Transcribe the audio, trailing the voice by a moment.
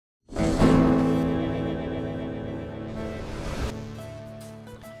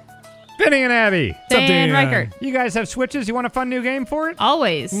Benny and Abby. Dan Riker. You guys have Switches? You want a fun new game for it?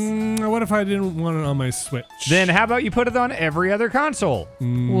 Always. What if I didn't want it on my Switch? Then how about you put it on every other console?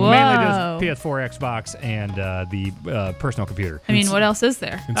 Whoa. Mainly just PS4, Xbox, and the personal computer. I mean, what else is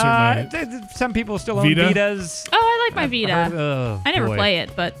there? Some people still own Vita? Vitas. Oh, I like my Vita. I never play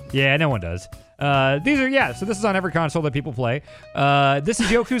it, but... Yeah, no one does. So this is on every console that people play. This is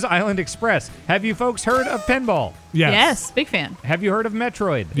Yoku's Island Express. Have you folks heard of pinball? Yes, big fan. Have you heard of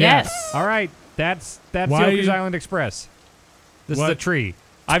Metroid? Yes. All right, that's Yoku's Island Express. This is a tree.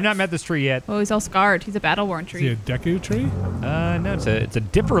 I've not met this tree yet. Oh, he's all scarred. He's a battle-worn tree. Is he a Deku tree? No, it's a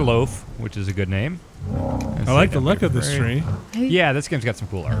dipper loaf, which is a good name. I like the look of this tree. Yeah, this game's got some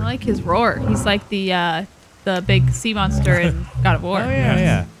cool art. I like his roar. He's like the big sea monster in God of War. Oh,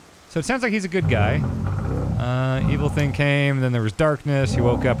 yeah. So it sounds like he's a good guy. Evil thing came, then there was darkness. He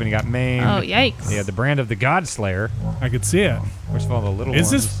woke up and he got maimed. Oh, yikes. He had the brand of the God Slayer. I could see it. First of all, the little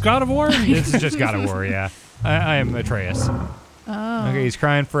ones. Is this God of War? This is just God of War, yeah. I am Atreus. Oh. Okay, he's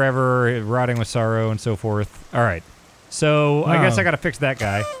crying forever, rotting with sorrow, and so forth. All right. So I guess I got to fix that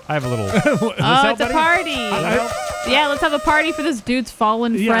guy. I have a little... It's a party. Yeah, let's have a party for this dude's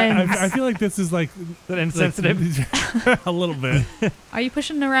fallen friends. I feel like this is like... That insensitive? A little bit. Are you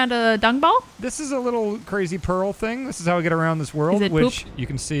pushing around a dung ball? This is a little crazy pearl thing. This is how I get around this world, Is it which poop? you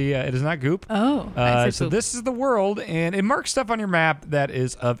can see it is not goop. Oh, so this is the world, and it marks stuff on your map that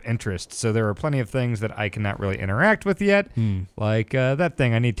is of interest. So there are plenty of things that I cannot really interact with yet, like that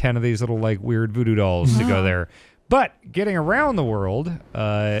thing. I need 10 of these little like weird voodoo dolls to go there. But getting around the world,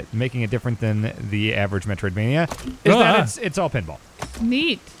 making it different than the average Metroidvania, is that it's all pinball.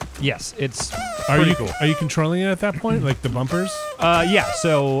 Neat. Yes, it's cool. Are you controlling it at that point, like the bumpers? Yeah,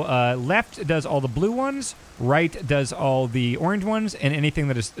 so left does all the blue ones, right does all the orange ones, and anything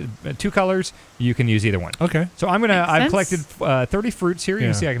that is two colors, you can use either one. Okay. So I've collected 30 fruits here. You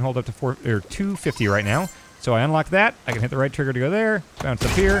can see I can hold up to 250 right now. So I unlock that. I can hit the right trigger to go there. Bounce up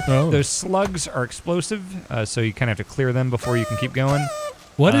here. Oh. Those slugs are explosive, so you kind of have to clear them before you can keep going.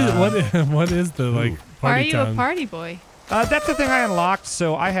 What is the like party Why are you time? a party boy? That's the thing I unlocked.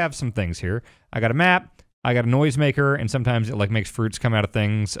 So I have some things here. I got a map. I got a noisemaker, and sometimes it like makes fruits come out of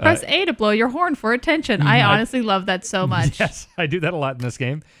things. Press A to blow your horn for attention. I honestly love that so much. Yes, I do that a lot in this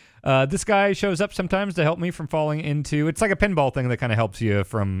game. This guy shows up sometimes to help me from falling into... It's like a pinball thing that kind of helps you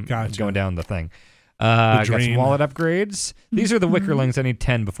from going down the thing. I got some wallet upgrades. These are the wickerlings. I need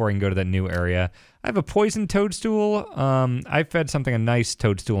 10 before I can go to that new area. I have a poison toadstool. I fed something a nice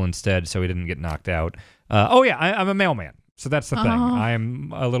toadstool instead, so he didn't get knocked out. I'm a mailman. So that's the thing.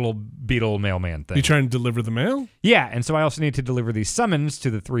 I'm a little beetle mailman thing. You trying to deliver the mail? Yeah, and so I also need to deliver these summons to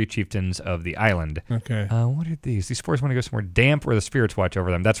the 3 chieftains of the island. Okay. What are these? These spores want to go somewhere damp where the spirits watch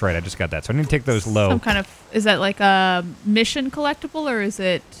over them. That's right, I just got that. So I need to take those low. Some kind of... Is that like a mission collectible, or is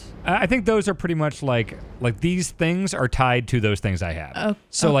it... I think those are pretty much like these things are tied to those things I have. Oh,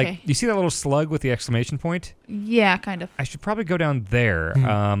 so okay. like, you see that little slug with the exclamation point? Yeah, kind of. I should probably go down there.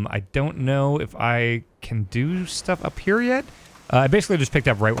 I don't know if I can do stuff up here yet. I basically just picked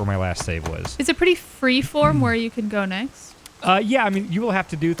up right where my last save was. Is it pretty free form where you can go next? Yeah, I mean, you will have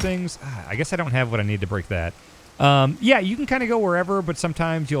to do things. I guess I don't have what I need to break that. Yeah, you can kind of go wherever, but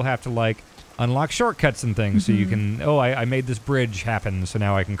sometimes you'll have to like unlock shortcuts and things so you can, I made this bridge happen, so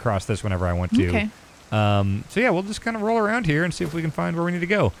now I can cross this whenever I want to. Okay. So yeah, we'll just kind of roll around here and see if we can find where we need to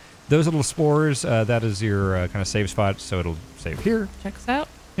go. Those little spores, that is your kind of save spot, so it'll save here. Check us out.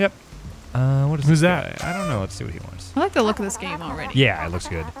 Yep. What is Who's this that? guy? I don't know. Let's see what he wants. I like the look of this game already. Yeah, it looks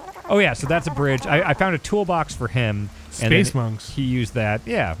good. Oh yeah, so that's a bridge. I found a toolbox for him. Space monks. He used that.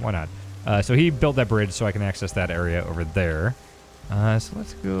 Yeah, why not? So he built that bridge so I can access that area over there. So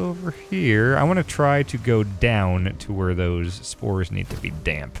let's go over here. I want to try to go down to where those spores need to be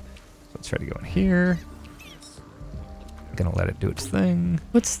damp. So let's try to go in here. I'm gonna let it do its thing.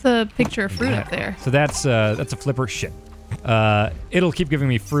 What's the picture of fruit up there? So that's a flipper. Shit. It'll keep giving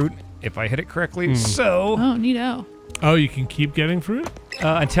me fruit if I hit it correctly. So. Oh, neato. Oh, you can keep getting fruit?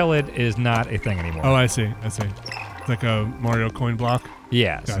 Until it is not a thing anymore. Oh, I see. It's like a Mario coin block?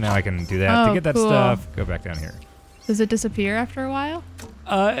 Yeah, Gotcha. so now I can do that. To get that cool. stuff, go back down here. Does it disappear after a while?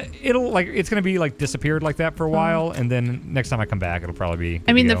 It's gonna be like disappeared like that for a while, and then next time I come back, it'll probably be.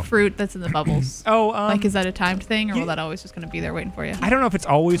 I mean, the fruit that's in the bubbles. Like is that a timed thing, or will that always just gonna be there waiting for you? I don't know if it's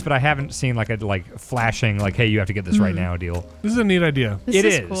always, but I haven't seen like a flashing like, hey, you have to get this right now deal. This is a neat idea. This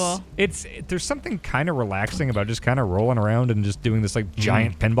is cool. There's something kind of relaxing about just kind of rolling around and just doing this like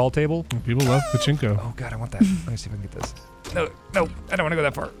giant pinball table. People love pachinko. Oh god, I want that. Let me see if I can get this. No, I don't want to go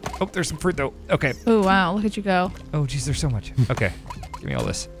that far. Oh, there's some fruit though. Okay. Oh wow, look at you go. Oh geez, there's so much. Okay, give me all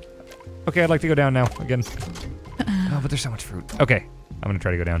this. Okay, I'd like to go down now again. Oh, but there's so much fruit. Okay, I'm gonna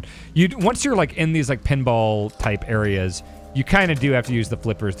try to go down. Once you're like in these like pinball type areas, you kind of do have to use the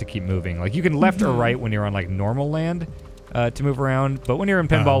flippers to keep moving. Like you can left or right when you're on like normal land to move around, but when you're in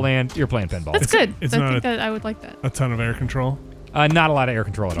pinball land, you're playing pinball. That's good. I think that I would like that. A ton of air control? Not a lot of air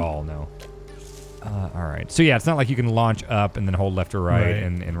control at all, no. All right. So yeah, it's not like you can launch up and then hold left or right,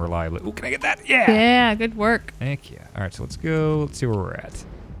 and reliably. Ooh, can I get that? Yeah. Yeah, good work. Thank you. All right, so let's go. Let's see where we're at. So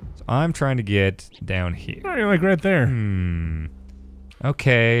I'm trying to get down here. Oh, you're like right there.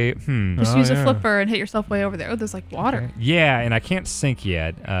 Okay. Just use a flipper and hit yourself way over there. Oh, there's like water. Okay. Yeah, and I can't sink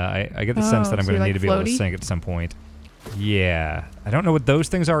yet. I get the sense that I'm going to need to be able to sink at some point. Yeah. I don't know what those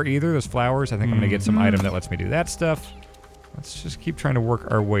things are either, those flowers. I think I'm going to get some item that lets me do that stuff. Let's just keep trying to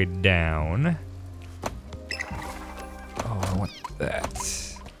work our way down. Oh, I want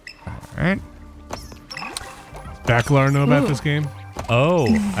that. All right. Does Bacalar know about this game? Oh,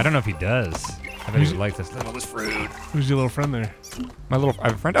 I don't know if he does. I bet he would like this fruit. Who's your little friend there? I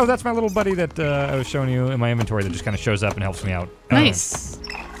have a friend. Oh, that's my little buddy that I was showing you in my inventory that just kind of shows up and helps me out. Nice.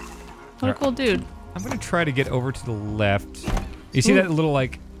 What a cool dude. I'm going to try to get over to the left. You see that little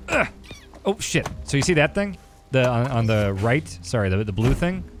like... Oh, shit. So you see that thing? On the right? Sorry, the blue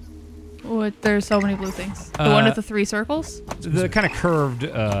thing? Oh, there's so many blue things. The one with the 3 circles? The kind of curved...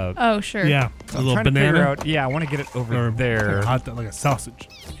 oh, sure. Yeah. So a little banana? Yeah, I want to get it over there. Like a sausage.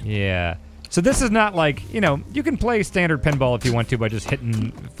 Yeah. So this is not like, you can play standard pinball if you want to by just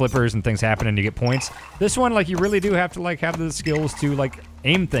hitting flippers and things happen and you get points. This one, like, you really do have to, like, have the skills to, like,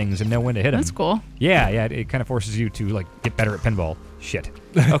 aim things and know when to hit them. That's cool. Yeah, it kind of forces you to, like, get better at pinball. Shit.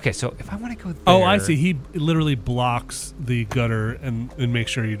 Okay, so if I want to go there... Oh, I see. He literally blocks the gutter and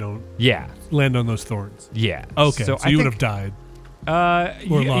makes sure you don't land on those thorns. Yeah. Okay, so you would have died.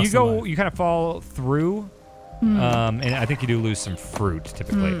 You kind of fall through... and I think you do lose some fruit,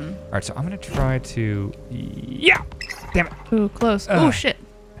 typically. All right, so I'm going to try to... Yeah! Damn it. Ooh, close. Oh, shit.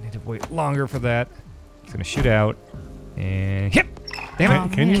 I need to wait longer for that. It's going to shoot out. And hit!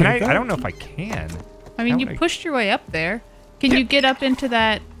 Damn it. Can you make that? I don't know if I can. I mean, you pushed your way up there. Can you get up into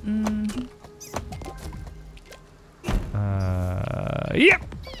that... Yeah!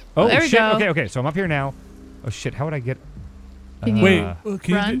 Oh, there we shit. go. Okay, so I'm up here now. Oh, shit. How would I get... Can you Wait,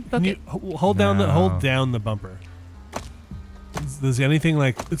 can you hold down the bumper? Does anything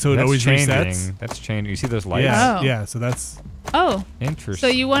like so it always resets? That's changing. You see those lights? Yeah, Oh. yeah. So that's interesting. So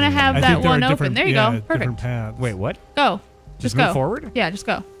you want to have that one open. There you go. Perfect. Paths. Wait, what? Go. Just go. move forward? Yeah, just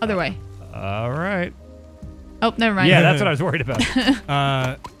go. Other way. All right. Oh, never mind. Yeah, that's what I was worried about.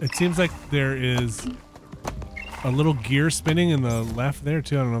 It seems like there is a little gear spinning in the left there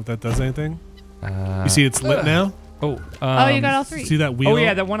too. I don't know if that does anything. You see, it's lit now. Oh, you got all 3. See that wheel? Oh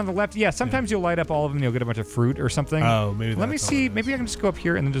yeah, that one on the left. Yeah, sometimes you'll light up all of them and you'll get a bunch of fruit or something. Oh, maybe. Let me see. Maybe I can just go up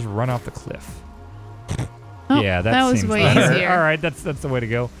here and then just run off the cliff. Oh, yeah, that was seems way better. easier. All right, that's the way to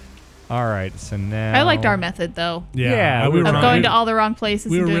go. All right, so now I liked our method though. Yeah, we were of going to all the wrong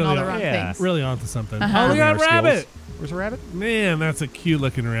places and doing really all the wrong things. Really onto something. Uh-huh. Oh, we got a rabbit. Where's a rabbit? Man, that's a cute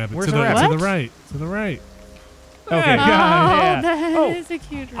looking rabbit. Where's the rabbit? To the right. To the right. Okay. That is a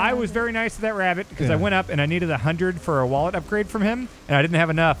cute rabbit. I was very nice to that rabbit because I went up and I needed 100 for a wallet upgrade from him, and I didn't have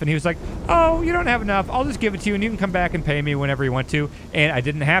enough. And he was like, "Oh, you don't have enough. I'll just give it to you, and you can come back and pay me whenever you want to." And I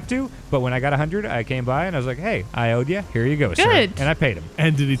didn't have to, but when I got 100, I came by and I was like, "Hey, I owed you. Here you go, sir." Good. And I paid him.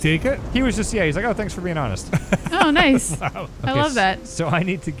 And did he take it? He was just he's like, "Oh, thanks for being honest." Oh, nice. Wow. I love that. So I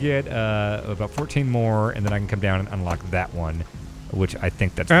need to get about 14 more, and then I can come down and unlock that one, which I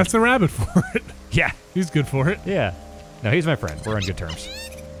think that's the rabbit for it. Yeah, he's good for it. Yeah. No, he's my friend. We're on good terms.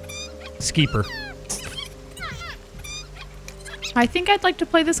 Skeeper. I think I'd like to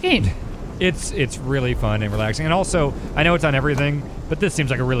play this game. It's really fun and relaxing, and also I know it's on everything, but this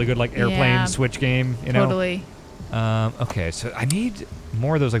seems like a really good like airplane switch game. Totally. Okay, so I need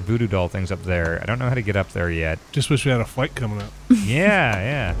more of those like voodoo doll things up there. I don't know how to get up there yet. Just wish we had a flight coming up.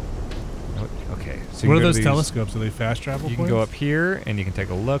 Yeah. Okay. So what are those telescopes? Are they fast travel You points? can go up here and you can take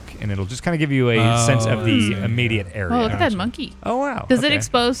a look, and it'll just kind of give you a sense of the immediate area. Oh, look at that monkey. Oh, wow. Does it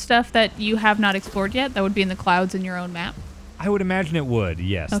expose stuff that you have not explored yet that would be in the clouds in your own map? I would imagine it would,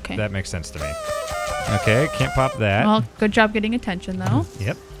 yes. Okay. That makes sense to me. Okay, can't pop that. Well, good job getting attention, though.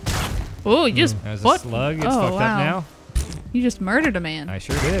 Yep. Oh, you just... There's what? a slug. It's oh, fucked wow. up now. You just murdered a man. I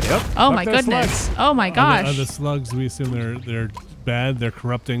sure did. Yep. Oh, my goodness. Slugs. Oh, my gosh. Are the slugs, we assume they're bad? They're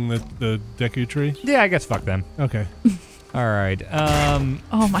corrupting the Deku tree? Yeah, I guess fuck them. Okay. All right.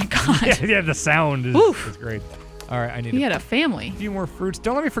 Oh, my God. Yeah, the sound is great. All right, I need had a family. A few more fruits.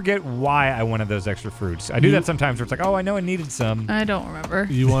 Don't let me forget why I wanted those extra fruits. I do that sometimes where it's like, oh, I know I needed some. I don't remember.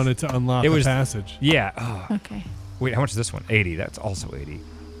 You wanted to unlock the passage. Yeah. Oh. Okay. Wait, how much is this one? 80. That's also 80.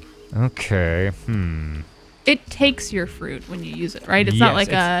 Okay. It takes your fruit when you use it, right? It's not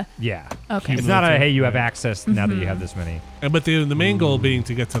like a... Yeah. Okay. It's not a, hey, you have access now that you have this many. But the main goal being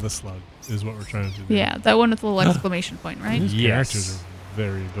to get to the slug is what we're trying to do. Yeah, that one with the little exclamation point, right? These characters are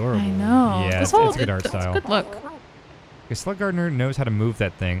very adorable. I know. Yeah, it's good art style. It's a good look. Okay, Slug Gardener knows how to move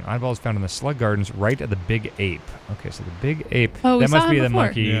that thing. Oddball is found in the Slug Gardens right at the Big Ape. Okay, so the Big Ape. Oh, that must be the before.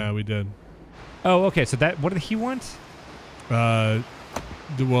 monkey. Yeah, we did. Oh, okay. So that, what did he want? Well,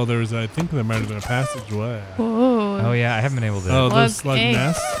 I think there might have been a passageway. Whoa. Oh, yeah. I haven't been able to. Oh, those slug eggs.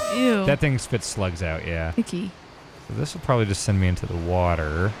 nests? Ew. That thing spits slugs out, yeah. Icky. So this will probably just send me into the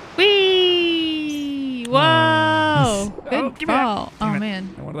water. Whee! Whoa! Good call. Oh,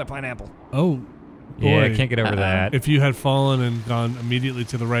 man. I wanted that pineapple. Oh, boy. Yeah, I can't get over that. If you had fallen and gone immediately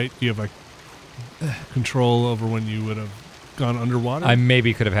to the right, do you have like control over when you would have gone underwater? I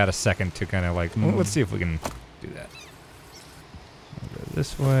maybe could have had a second to kind of like, well, let's see if we can do that. I'll go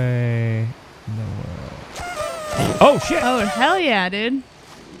this way. No. Oh, shit! Oh, hell yeah, dude.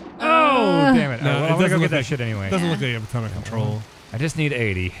 Oh, damn it. No, I'm it going to doesn't go look get that like- shit anyway. Doesn't look like you have a ton of control. I just need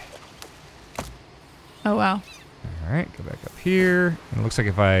 80. Oh, wow. All right, go back up here. And it looks like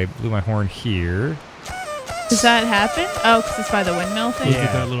if I blew my horn here. Does that happen? Oh, because it's by the windmill thing? Look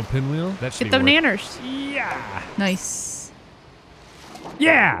at that little pinwheel. That should Get be the worth- nanners. Yeah. Nice.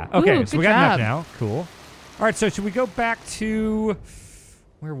 Yeah. Okay, Ooh, so we good got enough job. now. Cool. All right, so should we go back to,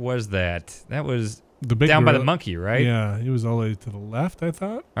 where was that? That was The big down by the gorilla- monkey, right? Yeah, it was all the way to the left, I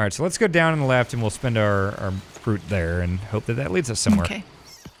thought. All right, so let's go down on the left and we'll spend our fruit there and hope that that leads us somewhere. Okay.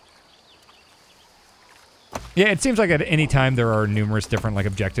 Yeah, it seems like at any time there are numerous different like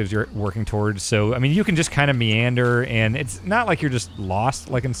objectives you're working towards. So, I mean, you can just kind of meander and it's not like you're just lost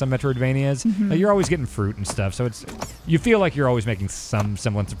like in some Metroidvanias. Like, you're always getting fruit and stuff. So you feel like you're always making some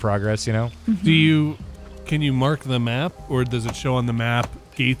semblance of progress, you know? Can you mark the map, or does it show on the map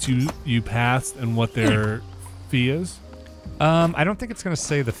gates you passed and what their fee is? I don't think it's going to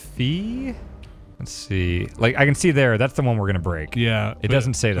say the fee. Let's see. Like, I can see there, that's the one we're going to break. Yeah. It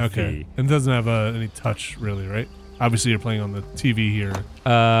doesn't say the fee. And it doesn't have any touch, really, right? Obviously, you're playing on the TV here.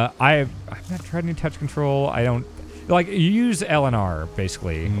 I've not tried any touch control. I don't... Like, you use L and R,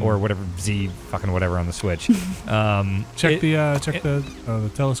 basically, or whatever, Z, fucking whatever on the Switch. Check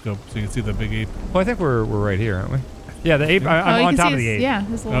the telescope so you can see the big ape. Well, I think we're right here, aren't we? Yeah, the ape. I'm on top of the ape. Yeah,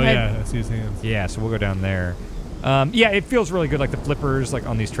 his little Oh, head. yeah, I see his hands. Yeah, so we'll go down there. Yeah, it feels really good. Like the flippers, like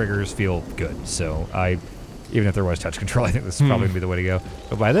on these triggers, feel good. So even if there was touch control, I think this is probably gonna be the way to go.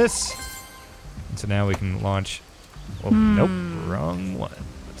 Go by this, and so now we can launch. Oh, nope, wrong one.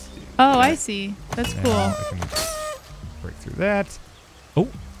 Let's do Oh, that. I see. That's Now cool. I can break through that. Oh,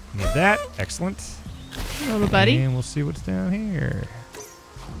 need that. Excellent. Little buddy. And we'll see what's down here.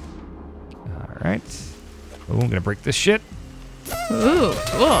 All right. Oh, I'm gonna break this shit. Ooh,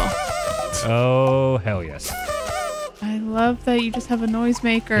 cool. Oh, hell yes. I love that you just have a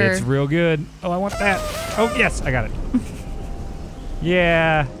noisemaker. It's real good. Oh, I want that. Oh, yes, I got it.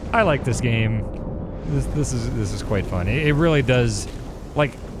 Yeah, I like this game. This is quite fun. It really does,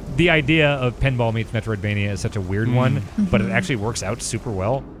 like, the idea of pinball meets Metroidvania is such a weird one, but it actually works out super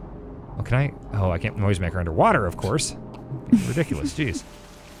well. Oh, can I? Oh, I can't noisemaker underwater, of course. Ridiculous, jeez.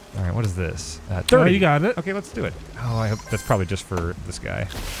 All right, what is this? 30. Oh, you got it. Okay, let's do it. Oh, I hope that's probably just for this guy.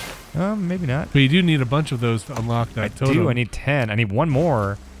 Maybe not. But you do need a bunch of those to unlock that totem. I do. I need 10. I need one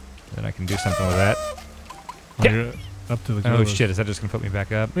more. Then I can do something with that. Oh, you're up to the Oh, gorillas. shit. Is that just going to put me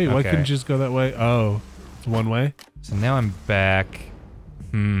back up? Wait, why Okay. couldn't you just go that way? Oh, it's one way? So now I'm back.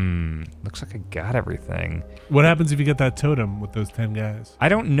 Looks like I got everything. What happens if you get that totem with those 10 guys? I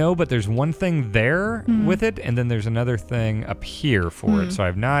don't know, but there's one thing there with it, and then there's another thing up here for it. So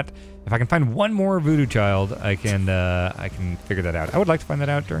I've not... If I can find one more voodoo child, I can figure that out. I would like to find that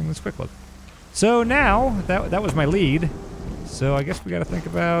out during this quick look. So now, that was my lead. So I guess we got to think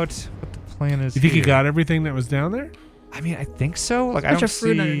about what the plan is. You think you here. got everything that was down there? I mean, I think so. Like, I Bunch don't of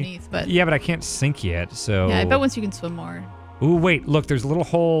fruit see... underneath, but Yeah, but I can't sink yet, so... yeah, I bet once you can swim more. Ooh, wait, look, there's a little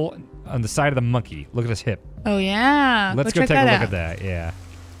hole on the side of the monkey. Look at his hip. Oh yeah. Let's go check take a that look out. at that, yeah.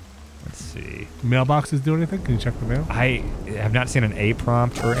 Let's see. Mailboxes do anything? Can you check the mail? I have not seen an A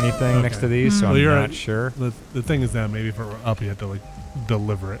prompt or anything next to these, so Well, I'm you're not right. sure. The thing is that maybe if it were up, you had to like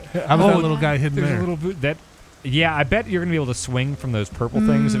deliver it. How was that little guy hidden There's there? a little that. Yeah, I bet you're gonna be able to swing from those purple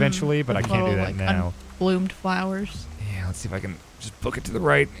things eventually, but I can't do Little, that like, now. Bloomed flowers. Yeah, let's see if I can just book it to the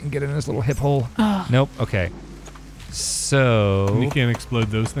right and get in this little hip hole. Oh. Nope. Okay. So You can't explode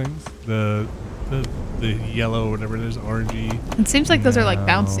those things. The yellow or whatever it is, orangey. It seems like those are like No,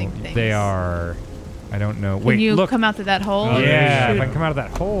 bouncing things. They are. I don't know. When Wait, you look. come out to that hole. Oh, Yeah, shoot. if I can come out of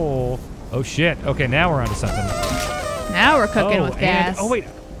that hole. Oh shit. Okay, now we're onto something. Now we're cooking oh, with and- gas. oh wait,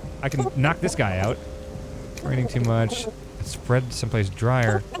 I can knock this guy out. raining too much. It's spread someplace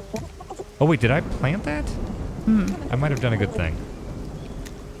drier. Oh wait, did I plant that? I might have done a good thing.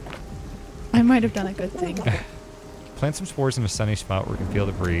 I might have done a good thing. Plant some spores in a sunny spot where we can feel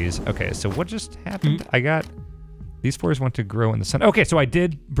the breeze. Okay, so what just happened? I got... These spores want to grow in the sun. Okay, so I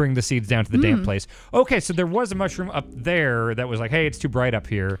did bring the seeds down to the damp place. Okay, so there was a mushroom up there that was like, hey, it's too bright up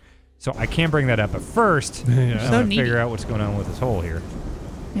here. So I can bring that up. But first, I'm going to figure out what's going on with this hole here.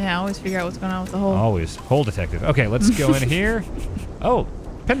 Yeah, always figure out what's going on with the hole. Always. Hole detective. Okay, let's go in here. Oh,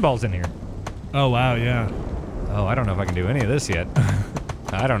 pinball's in here. Oh, wow, yeah. Oh, I don't know if I can do any of this yet.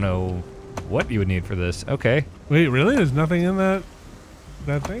 I don't know what you would need for this. Okay. Wait, really? There's nothing in that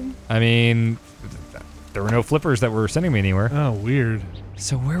thing? I mean, there were no flippers that were sending me anywhere. Oh, weird.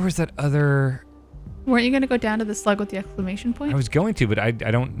 So where was that other... Weren't you going to go down to the slug with the exclamation point? I was going to, but I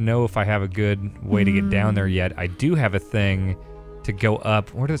don't know if I have a good way to get down there yet. I do have a thing to go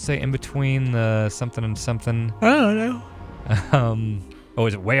up. Where does it say? In between the something and something? I don't know. Oh,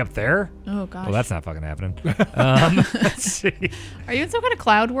 is it way up there? Oh, gosh. Well, that's not fucking happening. Let's see. Are you in some kind of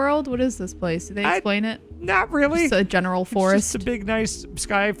cloud world? What is this place? Did they explain it? Not really. Just a general forest? It's just a big, nice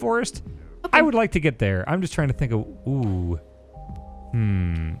sky forest. Okay. I would like to get there. I'm just trying to think of... Ooh.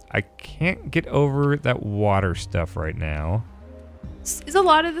 I can't get over that water stuff right now. Is a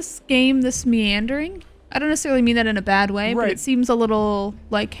lot of this game this meandering? I don't necessarily mean that in a bad way, but it seems a little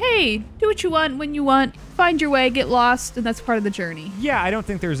like, hey, do what you want when you want, find your way, get lost, and that's part of the journey. Yeah, I don't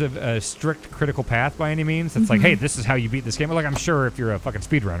think there's a strict critical path by any means. It's like, hey, this is how you beat this game. Like, I'm sure if you're a fucking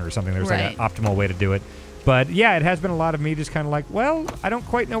speedrunner or something, there's like an optimal way to do it. But yeah, it has been a lot of me just kind of like, well, I don't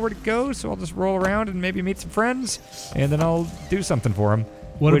quite know where to go, so I'll just roll around and maybe meet some friends, and then I'll do something for them.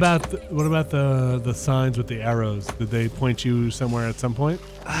 What about the signs with the arrows? Did they point you somewhere at some point?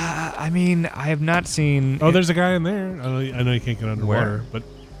 I mean, I have not seen... Oh, there's a guy in there. I know you can't get underwater, but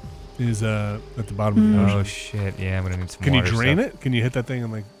he's at the bottom of the ocean. Oh, shit. Yeah, I'm going to need some water. Can you drain it? Can you hit that thing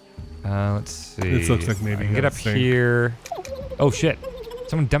and like... let's see. This looks like maybe... I can get up here. Oh, shit.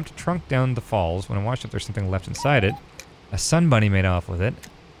 Someone dumped a trunk down the falls. When I watched it, there's something left inside it. A sun bunny made off with it.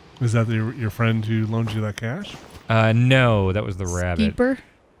 Is that your friend who loaned you that cash? No, that was the rabbit. Skeeper?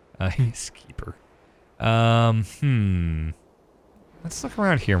 Skeeper. Let's look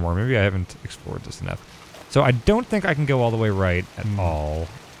around here more. Maybe I haven't explored this enough. So I don't think I can go all the way right at all.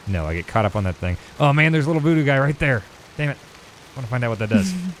 No, I get caught up on that thing. Oh man, there's a little voodoo guy right there. Damn it. I want to find out what that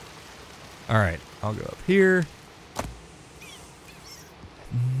does. All right, I'll go up here.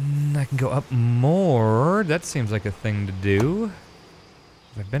 I can go up more. That seems like a thing to do.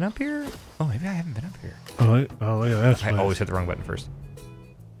 Have I been up here? Oh, maybe I haven't been up here. Oh, look at that. I always hit the wrong button first.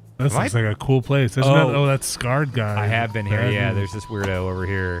 That looks like a cool place. That's Scarred guy. I have been here. Yeah, there's this weirdo over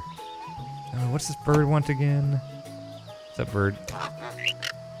here. Oh, what's this bird want again? What's up, bird?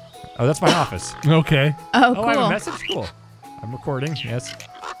 Oh, that's my office. Okay. Oh, cool. I have a message? Cool. I'm recording, yes.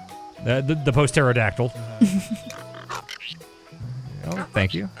 The post-pterodactyl. Oh,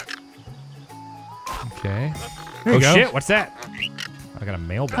 thank you. Okay. There you go. Shit, what's that? I got a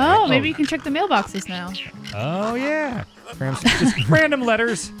mailbag. Oh, maybe you can check the mailboxes now. Oh, yeah. Just random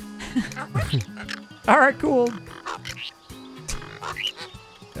letters. All right, cool.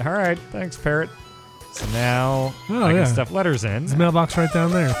 All right, thanks, parrot. So now I can stuff letters in. There's a mailbox right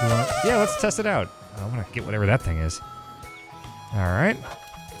down there if you want. Yeah, let's test it out. I want to get whatever that thing is. All right.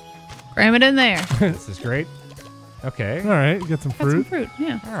 Cram it in there. This is great. Okay. All right, get some fruit. Got some fruit,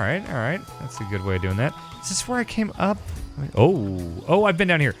 yeah. All right. That's a good way of doing that. Is this where I came up? Oh, I've been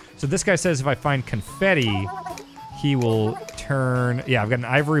down here. So this guy says if I find confetti, he will turn... Yeah, I've got an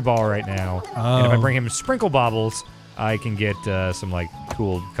ivory ball right now. Oh. And if I bring him sprinkle baubles, I can get some like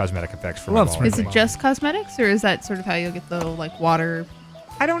cool cosmetic effects from it. Is it just cosmetics, or is that sort of how you'll get the like water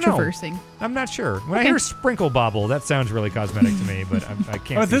I don't know. traversing? I'm not sure. When I hear sprinkle bauble, that sounds really cosmetic to me, but I can't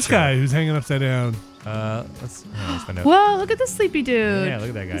How about this guy who's hanging upside down? Let's find out. Whoa, look at this sleepy dude. Yeah, look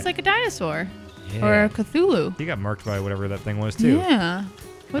at that guy. He's like a dinosaur. Yeah. Or a Cthulhu. He got marked by whatever that thing was, too. Yeah.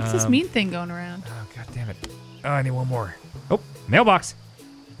 What's this mean thing going around? Oh, god damn it. Oh, I need one more. Oh, mailbox.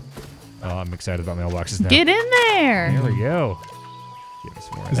 Oh, I'm excited about mailboxes now. Get in there. There we go. Give me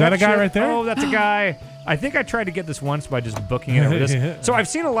some more. Is that a guy right there? Oh, that's a guy. I think I tried to get this once by just booking it over this. So I've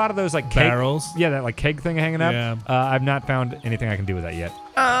seen a lot of those like keg, barrels. Yeah, that like keg thing hanging up. Yeah. I've not found anything I can do with that yet.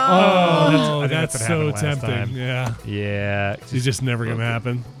 Oh, that's what so happened last tempting. time. Yeah. Yeah. It's just never going to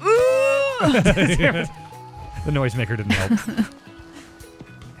happen. The noisemaker didn't help. Have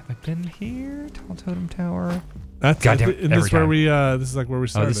I been here? Tall Totem Tower. That's goddamn it. This is where we. This is like where we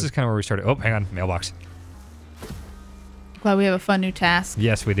started. Oh, this is kind of where we started. Oh, hang on, mailbox. Glad we have a fun new task.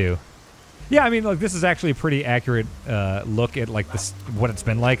 Yes, we do. Yeah, I mean, like this is actually a pretty accurate look at like this what it's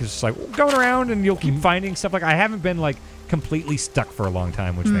been like. It's just like going around and you'll keep finding stuff. Like I haven't been like completely stuck for a long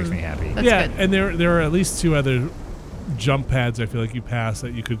time, which makes me happy. That's yeah, good. and there are at least 2 other jump pads I feel like you pass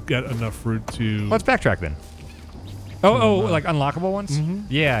that you could get enough fruit to. Let's backtrack then. Oh, like unlockable ones? Mm-hmm.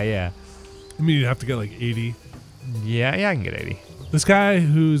 Yeah. I mean, you have to get like 80. Yeah, I can get 80. This guy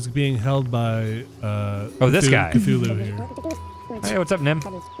who's being held by this guy. Cthulhu here. Hey, what's up, Nim?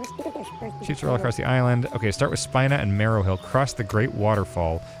 Shoots are all across the island. Okay, start with Spina and Marrow Hill. Cross the Great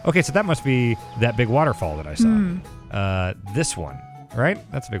Waterfall. Okay, so that must be that big waterfall that I saw. This one, right?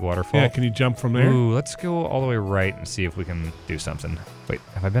 That's a big waterfall. Yeah, can you jump from there? Ooh, let's go all the way right and see if we can do something. Wait,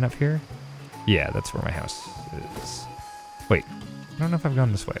 have I been up here? Yeah, that's where my house is. Wait, I don't know if I've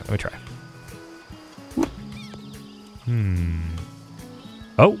gone this way. Let me try.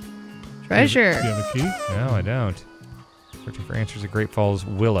 Oh! Treasure. Do you have a key? No, I don't. Searching for answers at Great Falls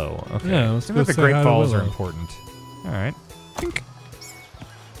Willow. Okay. Yeah, let's Seems go like the say Great hi to Falls are Willow. important. All right. Think.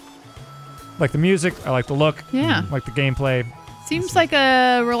 Like the music. I like the look. Yeah. Like the gameplay. Seems like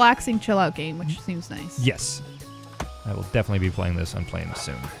a relaxing chill out game, which seems nice. Yes. I will definitely be playing this on Plane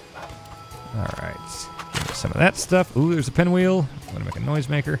soon. All right. Give me some of that stuff. Ooh, there's a pinwheel. I'm going to make a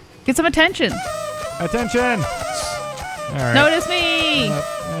noisemaker. Get some attention. Attention! All right. Notice me.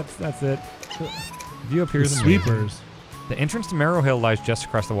 That's it. View appears The in sweepers. The entrance to Marrow Hill lies just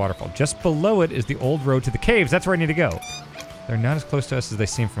across the waterfall. Just below it is the old road to the caves. That's where I need to go. They're not as close to us as they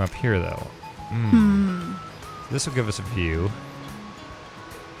seem from up here, though. This will give us a view.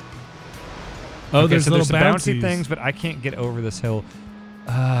 Oh, Okay, there's so little some bouncy bouncies. things, but I can't get over this hill.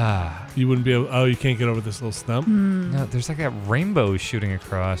 You wouldn't be able. Oh, you can't get over this little stump. No, there's like that rainbow shooting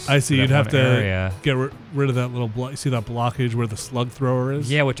across. I see. that You'd have one to area. get rid of that little. You see that blockage where the slug thrower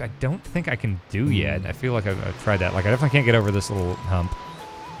is? Yeah, which I don't think I can do yet. I feel like I've tried that. Like I definitely can't get over this little hump.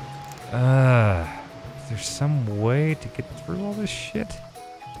 Is there some way to get through all this shit?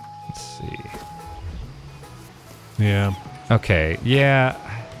 Let's see. Yeah. Okay, yeah.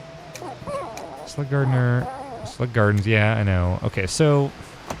 Slug Gardens, yeah, I know. Okay, so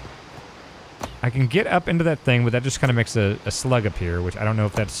I can get up into that thing, but that just kind of makes a slug appear, which I don't know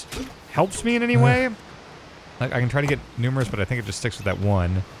if that's helps me in any way. Like I can try to get numerous, but I think it just sticks with that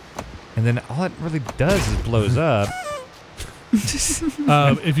one. And then all it really does is blows up.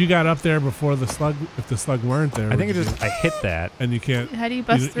 If you got up there before the slug, if the slug weren't there, I think I hit that. And you can't. How do you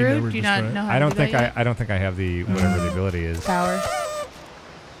bust through? never Do you not destroy it? know how I don't to do think that yet? I don't think I have the whatever the ability is. Power.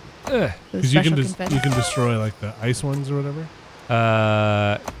 Ugh. Because you can destroy like the ice ones or whatever.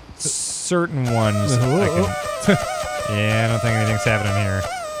 Certain ones. Yeah, I don't think anything's happening here.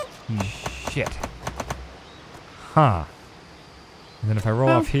 Shit. Huh. And then if I roll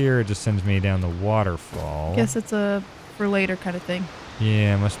off here, it just sends me down the waterfall. Guess it's a for later kind of thing.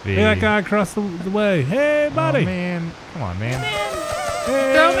 Yeah, it must be. Hey, that guy across the way. Hey, buddy. Oh, man. Come on, man.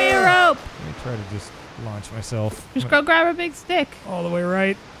 Hey. Throw me a rope. Let me try to just launch myself. Just go grab a big stick. All the way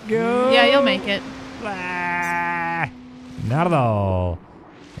right. Go. Yeah, you'll make it. Ah, not at all.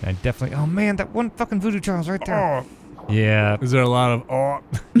 And I definitely. Oh, man, that one fucking voodoo Charles right there. Yeah. Is there a lot of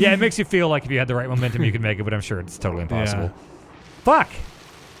Yeah, it makes you feel like if you had the right momentum, you could make it, but I'm sure it's totally impossible. Yeah. Fuck.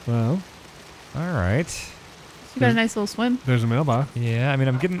 Well, All right. You got a nice little swim. there's a mailbox. Yeah, I mean,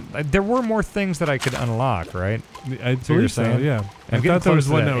 I'm getting. There were more things that I could unlock, right? I you're believe so. saying? Yeah. I'm I getting thought there was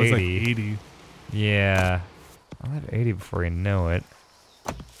close to one that that was like 80. 80. Yeah. I'll have 80 before you know it.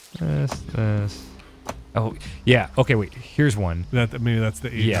 This. Oh, yeah. Okay, wait. Here's one. Maybe that's the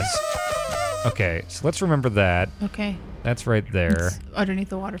 80. Yes. Okay, so let's remember that. Okay. That's right there. It's underneath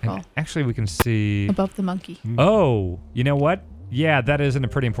the waterfall. And actually, we can see. Above the monkey. Oh, you know what? Yeah, that is in a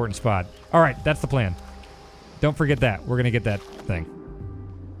pretty important spot. All right, that's the plan. Don't forget that. We're going to get that thing.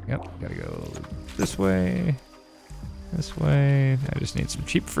 Yep, gotta go this way. This way. I just need some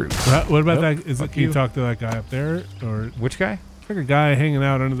cheap fruit. What about Nope. that? Can you talk to that guy up there? Or Which guy? it's like a guy hanging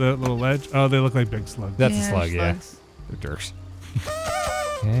out under that little ledge. Oh, they look like big slugs. That's a Yeah, slug, yeah. slugs. They're jerks.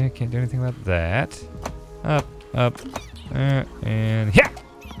 Yeah, can't do anything about that. Up, and yeah.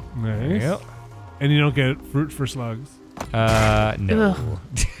 Nice. Yep. And you don't get fruit for slugs. No. Ugh.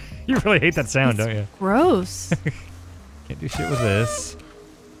 You really hate that sound, don't you? Gross. Can't do shit with this.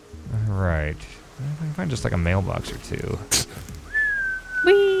 All right. I can find just like a mailbox or two.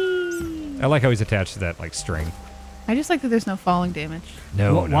 Whee! I like how he's attached to that like string. I just like that there's no falling damage.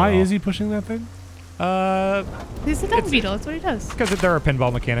 No, Why is he pushing that thing? He's a dung beetle. That's what he does. Because there are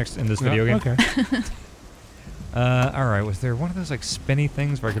pinball mechanics in this video game. Okay. All right. Was there one of those like spinny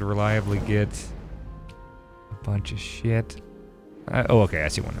things where I could reliably get a bunch of shit? Oh, okay. I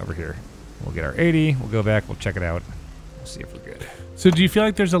see one over here. We'll get our 80. We'll go back. We'll check it out. We'll see if we're good. So do you feel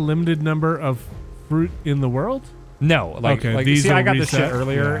like there's a limited number of fruit in the world? No, like these see, I got this reset? shit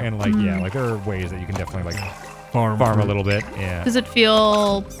earlier, and like there are ways that you can definitely like farm a little bit. Yeah. Does it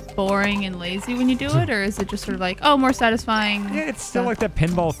feel boring and lazy when you do it, or is it just sort of like, oh, more satisfying? Yeah, it's still like that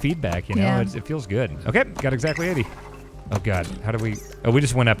pinball feedback, you know. Yeah. It feels good. Okay, got exactly 80. Oh god, how do we? Oh, we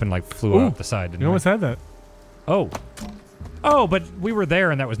just went up and like flew out the side. Didn't you almost had that. Oh, but we were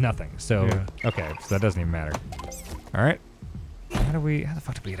there and that was nothing. So okay, so that doesn't even matter. All right. How the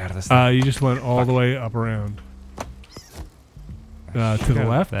fuck did we get out of this thing? You just went all the way up around. To the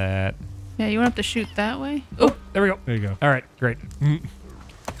left? That. Yeah, you won't have to shoot that way. Oh, there we go. There you go. All right, great.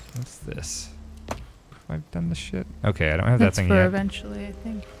 What's this? Have I done this shit? Okay, I don't have That's that thing for yet. eventually, I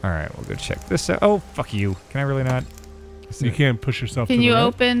think. All right, we'll go check this out. Oh, fuck you. Can I really not? You can't push yourself Can to the you right?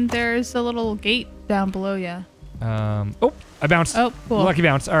 open? There's a little gate down below you. Oh, I bounced. Oh, cool. Lucky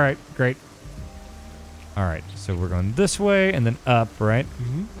bounce. All right, great. All right, so we're going this way and then up, right?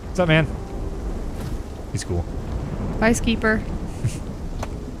 Mm-hmm. What's up, man? He's cool. Bye, Skeeper.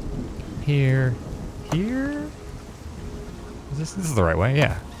 Here. This is the right way,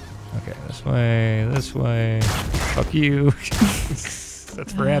 yeah. Okay, this way. Fuck you.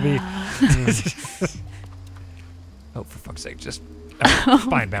 That's for Abby. Oh, for fuck's sake, just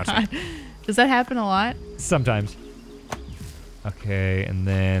fine bouncing. God. Does that happen a lot? Sometimes. Okay, and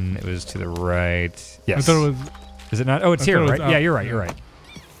then it was to the right. Yes. I thought it was. Is it not? Oh, it's here, right? Yeah, you're right. You're right.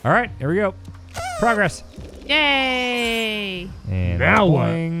 All right, here we go. Progress. Yay! And now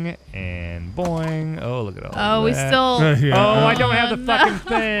boing and boing. Oh, look at all. Oh, we that. still. Yeah. Oh, I don't have the fucking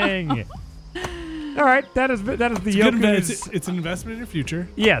thing. All right, that is the Yoku's. It's an investment in your future.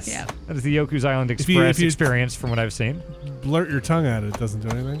 Yes, Yeah. that is the Yoku's Island Express experience from what I've seen. Blurt your tongue at it. Doesn't do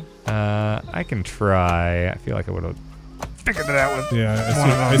anything. I can try. I feel like I would have figured it out with.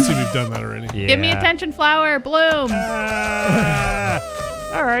 Yeah, I assume you've done that already. Yeah. Give me attention, flower, bloom.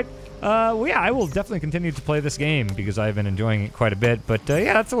 All right. Well, yeah, I will definitely continue to play this game because I've been enjoying it quite a bit. But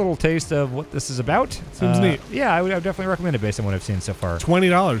yeah, that's a little taste of what this is about. Seems neat. Yeah, I would definitely recommend it based on what I've seen so far.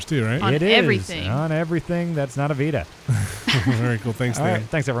 $20 too, right? On It is everything. on everything that's not a Vita. Very cool. Thanks, Dan. All right,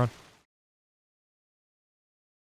 thanks everyone.